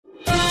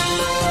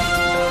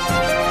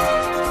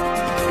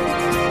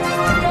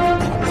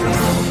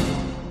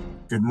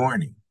Good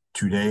morning.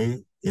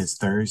 Today is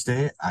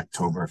Thursday,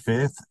 October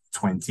 5th,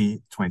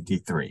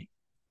 2023.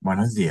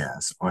 Buenos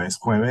días. Hoy es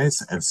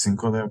jueves, el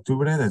 5 de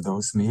octubre de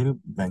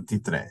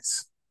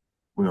 2023.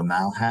 We'll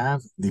now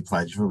have the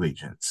Pledge of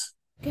Allegiance.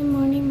 Good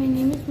morning, my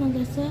name is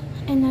Melissa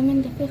and I'm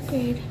in the 5th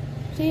grade.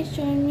 Please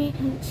join me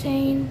in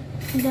saying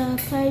the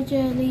Pledge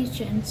of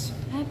Allegiance.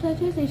 I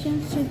pledge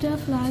allegiance to the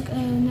flag of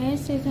the United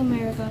States of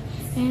America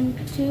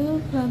and to the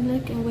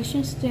republic in which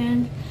it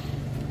stands,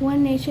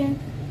 one nation,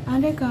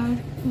 under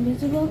God,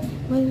 invisible,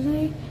 with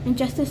liberty and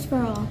justice for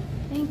all.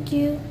 Thank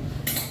you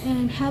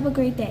and have a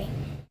great day.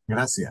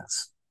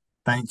 Gracias.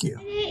 Thank you.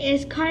 Today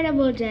is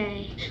Carnival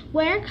Day.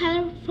 Wear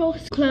colorful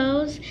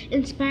clothes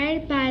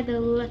inspired by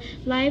the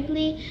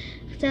lively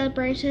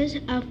celebrations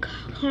of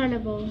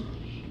Carnival.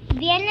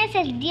 Viernes es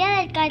el día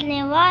del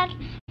carnaval.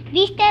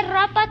 Viste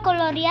ropa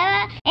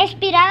coloreada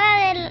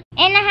inspirada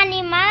en las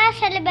animadas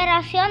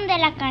celebración de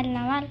la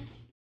carnaval.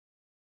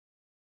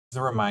 As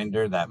a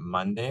reminder that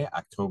Monday,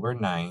 October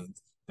 9th,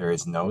 there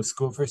is no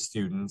school for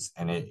students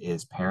and it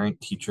is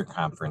Parent-Teacher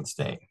Conference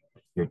Day.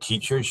 Your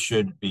teachers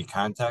should be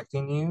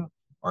contacting you,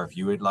 or if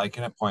you would like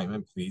an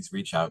appointment, please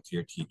reach out to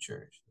your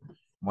teachers.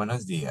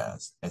 Buenos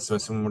días. Eso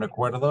es un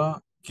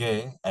recuerdo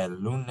que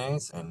el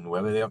lunes, el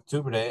 9 de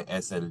octubre,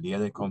 es el día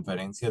de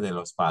conferencia de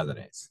los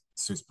padres.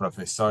 Sus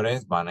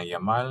profesores van a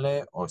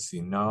llamarle o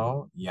si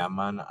no,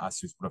 llaman a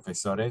sus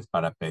profesores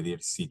para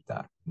pedir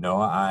cita.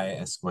 No hay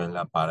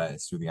escuela para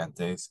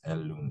estudiantes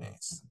el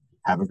lunes.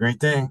 Have a great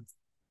day.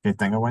 Que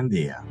tenga buen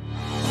día.